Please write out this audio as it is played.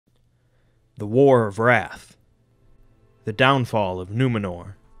The War of Wrath, the downfall of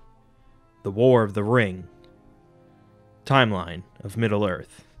Numenor, the War of the Ring, timeline of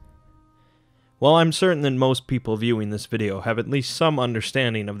Middle-earth. While I'm certain that most people viewing this video have at least some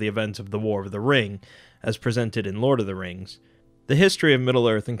understanding of the events of the War of the Ring, as presented in Lord of the Rings, the history of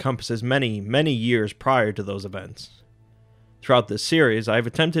Middle-earth encompasses many, many years prior to those events. Throughout this series, I have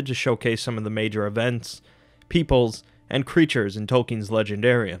attempted to showcase some of the major events, peoples, and creatures in Tolkien's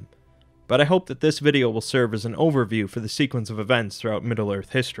Legendarium, but I hope that this video will serve as an overview for the sequence of events throughout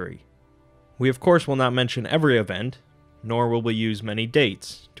Middle-earth history. We of course will not mention every event, nor will we use many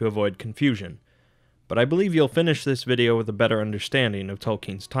dates, to avoid confusion, but I believe you'll finish this video with a better understanding of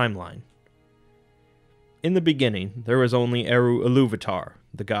Tolkien's timeline. In the beginning, there was only Eru Ilúvatar,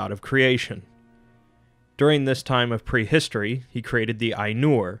 the god of creation. During this time of prehistory, he created the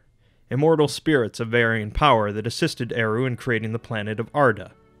Ainur, immortal spirits of varying power that assisted Eru in creating the planet of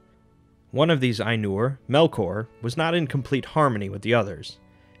Arda. One of these Ainur, Melkor, was not in complete harmony with the others,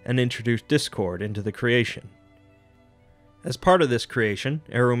 and introduced discord into the creation. As part of this creation,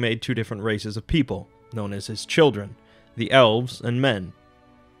 Eru made two different races of people, known as his children, the elves and men.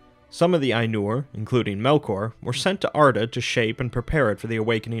 Some of the Ainur, including Melkor, were sent to Arda to shape and prepare it for the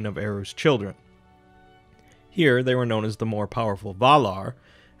awakening of Eru's children. Here they were known as the more powerful Valar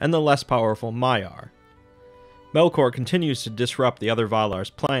and the less powerful Maiar. Melkor continues to disrupt the other Valar's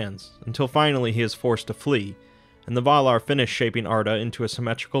plans, until finally he is forced to flee, and the Valar finish shaping Arda into a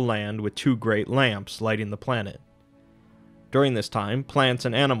symmetrical land with two great lamps lighting the planet. During this time, plants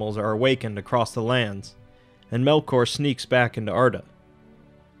and animals are awakened across the lands, and Melkor sneaks back into Arda.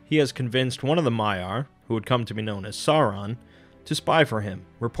 He has convinced one of the Maiar, who would come to be known as Sauron, to spy for him,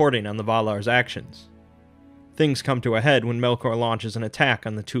 reporting on the Valar's actions. Things come to a head when Melkor launches an attack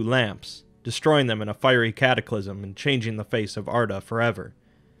on the two lamps, destroying them in a fiery cataclysm and changing the face of Arda forever.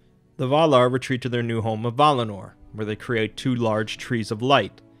 The Valar retreat to their new home of Valinor, where they create two large trees of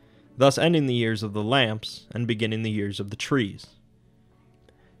light, thus ending the years of the lamps and beginning the years of the trees.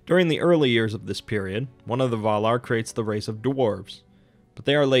 During the early years of this period, one of the Valar creates the race of dwarves, but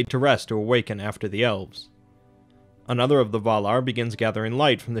they are laid to rest to awaken after the elves. Another of the Valar begins gathering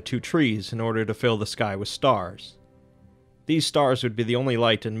light from the two trees in order to fill the sky with stars. These stars would be the only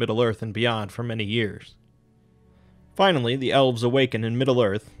light in Middle-earth and beyond for many years. Finally, the elves awaken in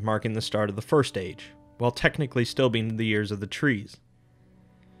Middle-earth, marking the start of the First Age, while technically still being the years of the trees.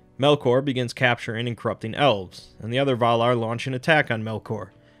 Melkor begins capturing and corrupting elves, and the other Valar launch an attack on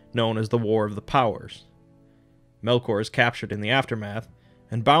Melkor, known as the War of the Powers. Melkor is captured in the aftermath,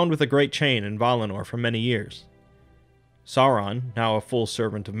 and bound with a great chain in Valinor for many years. Sauron, now a full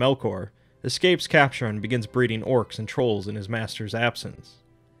servant of Melkor, escapes capture and begins breeding orcs and trolls in his master's absence.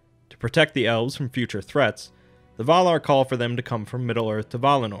 To protect the elves from future threats, the Valar call for them to come from Middle-earth to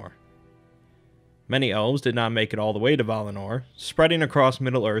Valinor. Many elves did not make it all the way to Valinor, spreading across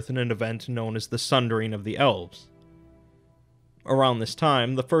Middle-earth in an event known as the Sundering of the Elves. Around this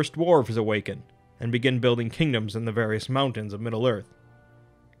time, the first dwarves awaken, and begin building kingdoms in the various mountains of Middle-earth.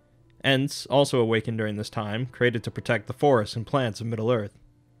 Ents, also awakened during this time, created to protect the forests and plants of Middle-earth.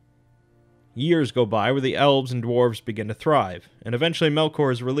 Years go by where the elves and dwarves begin to thrive, and eventually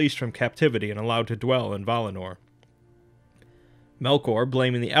Melkor is released from captivity and allowed to dwell in Valinor. Melkor,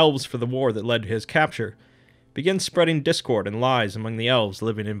 blaming the elves for the war that led to his capture, begins spreading discord and lies among the elves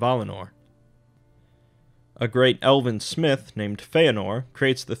living in Valinor. A great elven smith named Feanor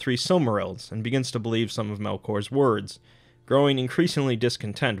creates the three Silmarils and begins to believe some of Melkor's words, growing increasingly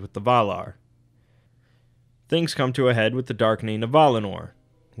discontent with the Valar. Things come to a head with the darkening of Valinor,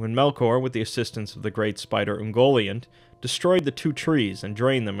 when Melkor, with the assistance of the great spider Ungoliant, destroyed the two trees and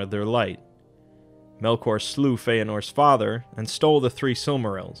drained them of their light. Melkor slew Feanor's father and stole the three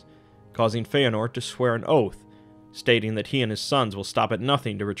Silmarils, causing Feanor to swear an oath, stating that he and his sons will stop at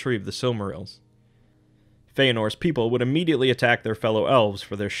nothing to retrieve the Silmarils. Feanor's people would immediately attack their fellow elves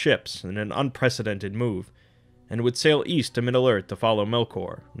for their ships in an unprecedented move, and would sail east to Middle-earth to follow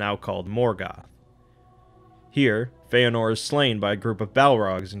Melkor, now called Morgoth. Here, Feanor is slain by a group of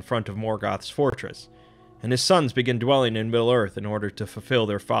Balrogs in front of Morgoth's fortress, and his sons begin dwelling in Middle-earth in order to fulfill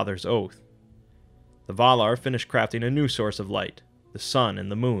their father's oath. The Valar finish crafting a new source of light, the sun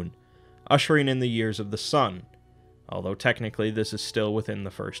and the moon, ushering in the years of the sun, although technically this is still within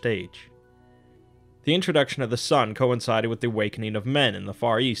the First Age. The introduction of the sun coincided with the awakening of men in the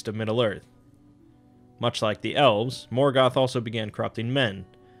far east of Middle-earth. Much like the elves, Morgoth also began corrupting men,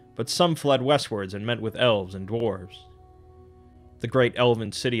 but some fled westwards and met with elves and dwarves. The great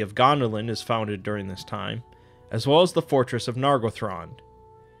elven city of Gondolin is founded during this time, as well as the fortress of Nargothrond.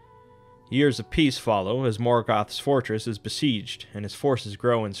 Years of peace follow as Morgoth's fortress is besieged and his forces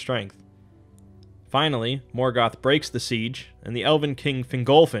grow in strength. Finally, Morgoth breaks the siege, and the elven king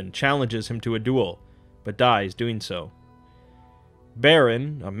Fingolfin challenges him to a duel, but dies doing so.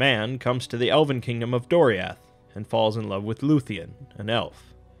 Beren, a man, comes to the elven kingdom of Doriath, and falls in love with Luthien, an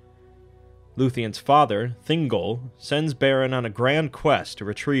elf. Luthien's father, Thingol, sends Beren on a grand quest to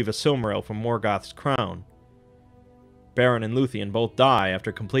retrieve a Silmaril from Morgoth's crown. Beren and Luthien both die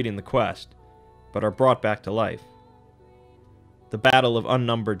after completing the quest, but are brought back to life. The Battle of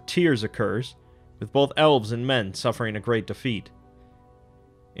Unnumbered Tears occurs, with both elves and men suffering a great defeat.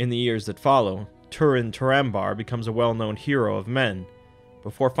 In the years that follow, Turin Turambar becomes a well-known hero of men,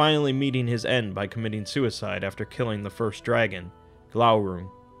 before finally meeting his end by committing suicide after killing the first dragon, Glaurung.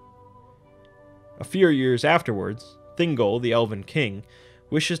 A few years afterwards, Thingol, the Elven King,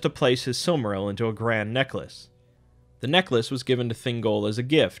 wishes to place his Silmaril into a grand necklace. The necklace was given to Thingol as a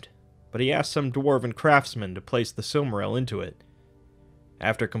gift, but he asked some dwarven craftsmen to place the Silmaril into it.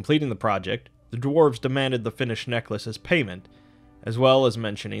 After completing the project, the dwarves demanded the finished necklace as payment, as well as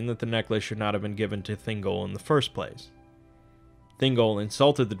mentioning that the necklace should not have been given to Thingol in the first place. Thingol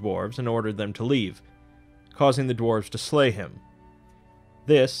insulted the dwarves and ordered them to leave, causing the dwarves to slay him.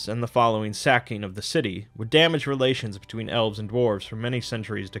 This, and the following sacking of the city, would damage relations between elves and dwarves for many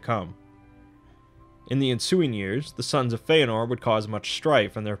centuries to come. In the ensuing years, the sons of Feanor would cause much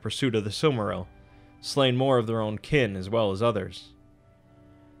strife in their pursuit of the Silmaril, slaying more of their own kin as well as others.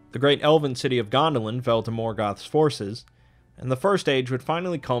 The great elven city of Gondolin fell to Morgoth's forces, and the First Age would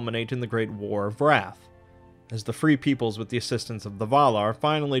finally culminate in the Great War of Wrath, as the Free Peoples with the assistance of the Valar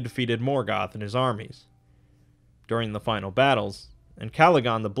finally defeated Morgoth and his armies. During the final battles, and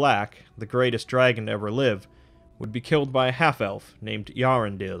Calagon the Black, the greatest dragon to ever live, would be killed by a half-elf named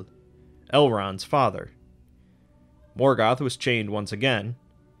Yarandil, Elrond's father. Morgoth was chained once again,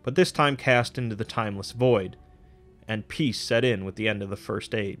 but this time cast into the timeless void, and peace set in with the end of the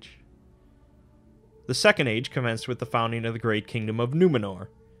First Age. The Second Age commenced with the founding of the great kingdom of Numenor,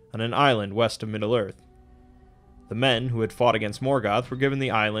 on an island west of Middle-earth. The men who had fought against Morgoth were given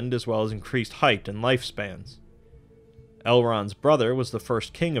the island as well as increased height and lifespans. Elrond's brother was the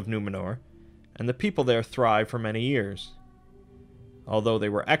first king of Numenor, and the people there thrived for many years. Although they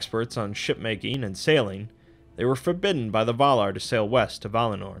were experts on shipmaking and sailing, they were forbidden by the Valar to sail west to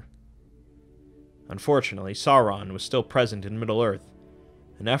Valinor. Unfortunately, Sauron was still present in Middle-earth,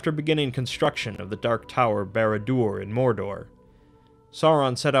 and after beginning construction of the Dark Tower Barad-dûr in Mordor,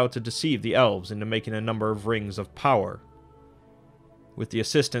 Sauron set out to deceive the elves into making a number of rings of power. With the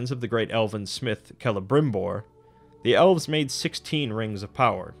assistance of the great elven smith Celebrimbor, the elves made 16 rings of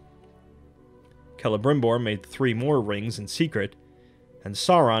power. Celebrimbor made 3 more rings in secret, and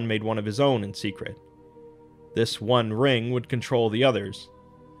Sauron made one of his own in secret. This one ring would control the others,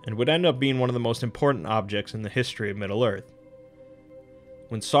 and would end up being one of the most important objects in the history of Middle-earth.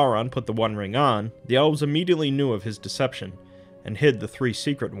 When Sauron put the One Ring on, the elves immediately knew of his deception, and hid the 3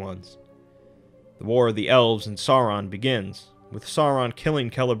 secret ones. The War of the Elves and Sauron begins, with Sauron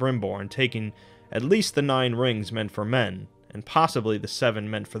killing Celebrimbor and taking at least the 9 rings meant for men, and possibly the 7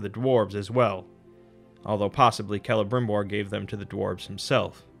 meant for the dwarves as well, although possibly Celebrimbor gave them to the dwarves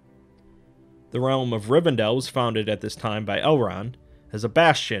himself. The realm of Rivendell was founded at this time by Elrond, as a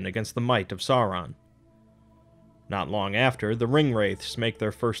bastion against the might of Sauron. Not long after, the Ringwraiths make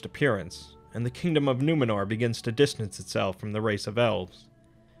their first appearance, and the kingdom of Numenor begins to distance itself from the race of elves.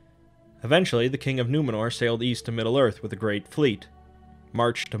 Eventually, the king of Numenor sailed east to Middle-earth with a great fleet,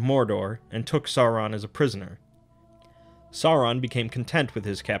 marched to Mordor, and took Sauron as a prisoner. Sauron became content with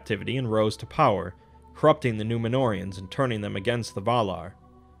his captivity and rose to power, corrupting the Númenóreans and turning them against the Valar.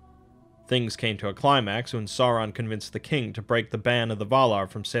 Things came to a climax when Sauron convinced the king to break the ban of the Valar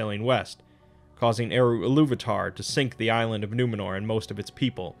from sailing west, causing Eru Ilúvatar to sink the island of Numenor and most of its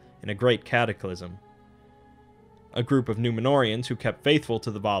people in a great cataclysm. A group of Númenóreans who kept faithful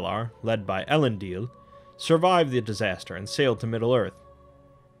to the Valar, led by Elendil, survived the disaster and sailed to Middle-earth.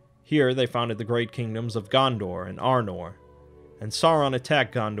 Here they founded the great kingdoms of Gondor and Arnor, and Sauron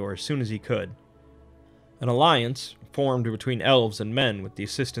attacked Gondor as soon as he could. An alliance, formed between elves and men with the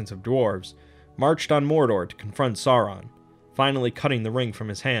assistance of dwarves, marched on Mordor to confront Sauron, finally cutting the ring from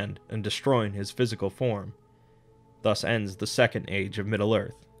his hand and destroying his physical form. Thus ends the Second Age of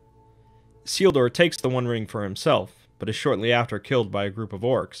Middle-earth. Isildur takes the One Ring for himself, but is shortly after killed by a group of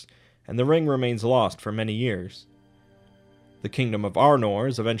orcs, and the ring remains lost for many years. The kingdom of Arnor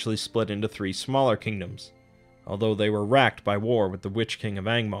is eventually split into 3 smaller kingdoms, although they were racked by war with the Witch King of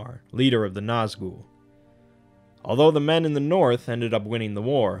Angmar, leader of the Nazgûl. Although the men in the north ended up winning the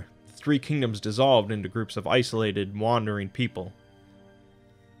war, the 3 kingdoms dissolved into groups of isolated, wandering people.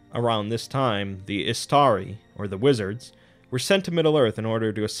 Around this time, the Istari, or the Wizards, were sent to Middle-earth in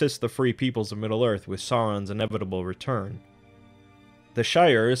order to assist the free peoples of Middle-earth with Sauron's inevitable return. The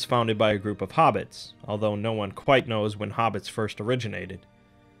Shire is founded by a group of hobbits, although no one quite knows when hobbits first originated.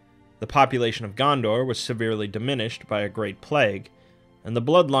 The population of Gondor was severely diminished by a great plague, and the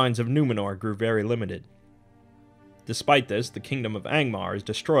bloodlines of Numenor grew very limited. Despite this, the kingdom of Angmar is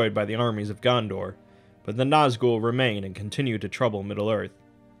destroyed by the armies of Gondor, but the Nazgul remain and continue to trouble Middle-earth.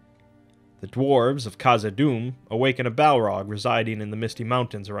 The dwarves of Khazad-dûm awaken a Balrog residing in the Misty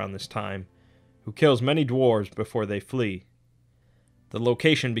Mountains around this time, who kills many dwarves before they flee. The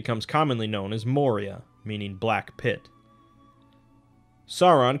location becomes commonly known as Moria, meaning Black Pit.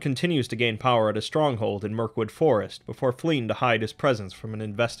 Sauron continues to gain power at a stronghold in Mirkwood Forest before fleeing to hide his presence from an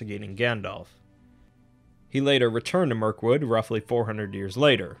investigating Gandalf. He later returned to Mirkwood roughly 400 years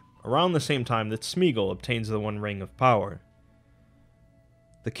later, around the same time that Smeagol obtains the One Ring of Power.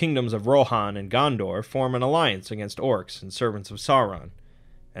 The kingdoms of Rohan and Gondor form an alliance against orcs and servants of Sauron,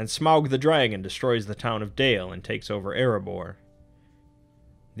 and Smaug the Dragon destroys the town of Dale and takes over Erebor.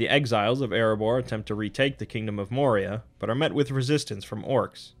 The exiles of Erebor attempt to retake the kingdom of Moria, but are met with resistance from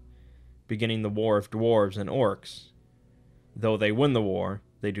orcs, beginning the War of Dwarves and Orcs. Though they win the war,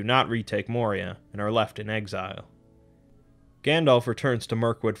 they do not retake Moria and are left in exile. Gandalf returns to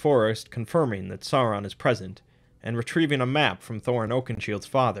Mirkwood Forest, confirming that Sauron is present, and retrieving a map from Thorin Oakenshield's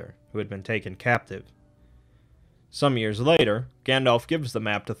father, who had been taken captive. Some years later, Gandalf gives the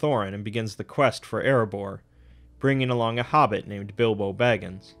map to Thorin and begins the quest for Erebor, bringing along a hobbit named Bilbo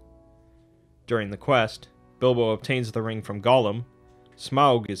Baggins. During the quest, Bilbo obtains the ring from Gollum,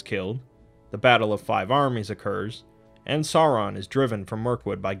 Smaug is killed, the Battle of Five Armies occurs, and Sauron is driven from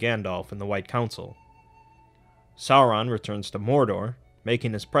Mirkwood by Gandalf and the White Council. Sauron returns to Mordor,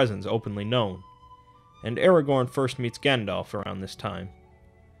 making his presence openly known, and Aragorn first meets Gandalf around this time.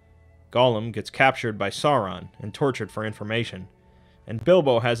 Gollum gets captured by Sauron and tortured for information, and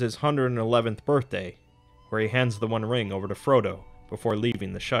Bilbo has his 111th birthday, where he hands the One Ring over to Frodo before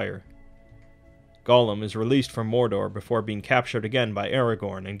leaving the Shire. Gollum is released from Mordor before being captured again by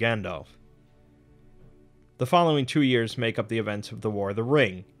Aragorn and Gandalf. The following 2 years make up the events of the War of the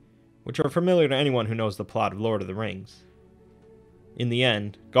Ring, which are familiar to anyone who knows the plot of Lord of the Rings. In the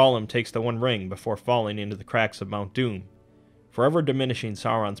end, Gollum takes the One Ring before falling into the cracks of Mount Doom, forever diminishing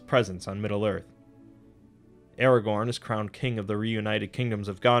Sauron's presence on Middle-earth. Aragorn is crowned king of the reunited kingdoms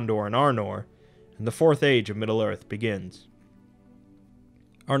of Gondor and Arnor, and the Fourth Age of Middle-earth begins.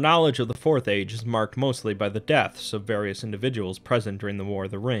 Our knowledge of the Fourth Age is marked mostly by the deaths of various individuals present during the War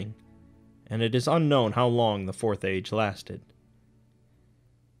of the Ring, and it is unknown how long the Fourth Age lasted.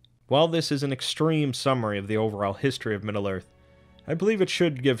 While this is an extreme summary of the overall history of Middle-earth, I believe it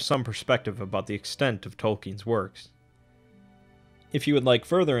should give some perspective about the extent of Tolkien's works. If you would like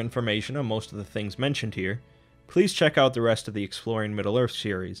further information on most of the things mentioned here, please check out the rest of the Exploring Middle-earth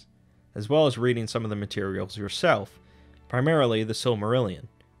series, as well as reading some of the materials yourself, primarily the Silmarillion.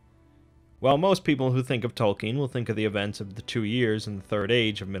 While most people who think of Tolkien will think of the events of the 2 years in the Third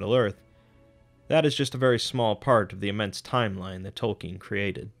Age of Middle-earth, that is just a very small part of the immense timeline that Tolkien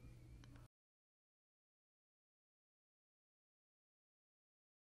created.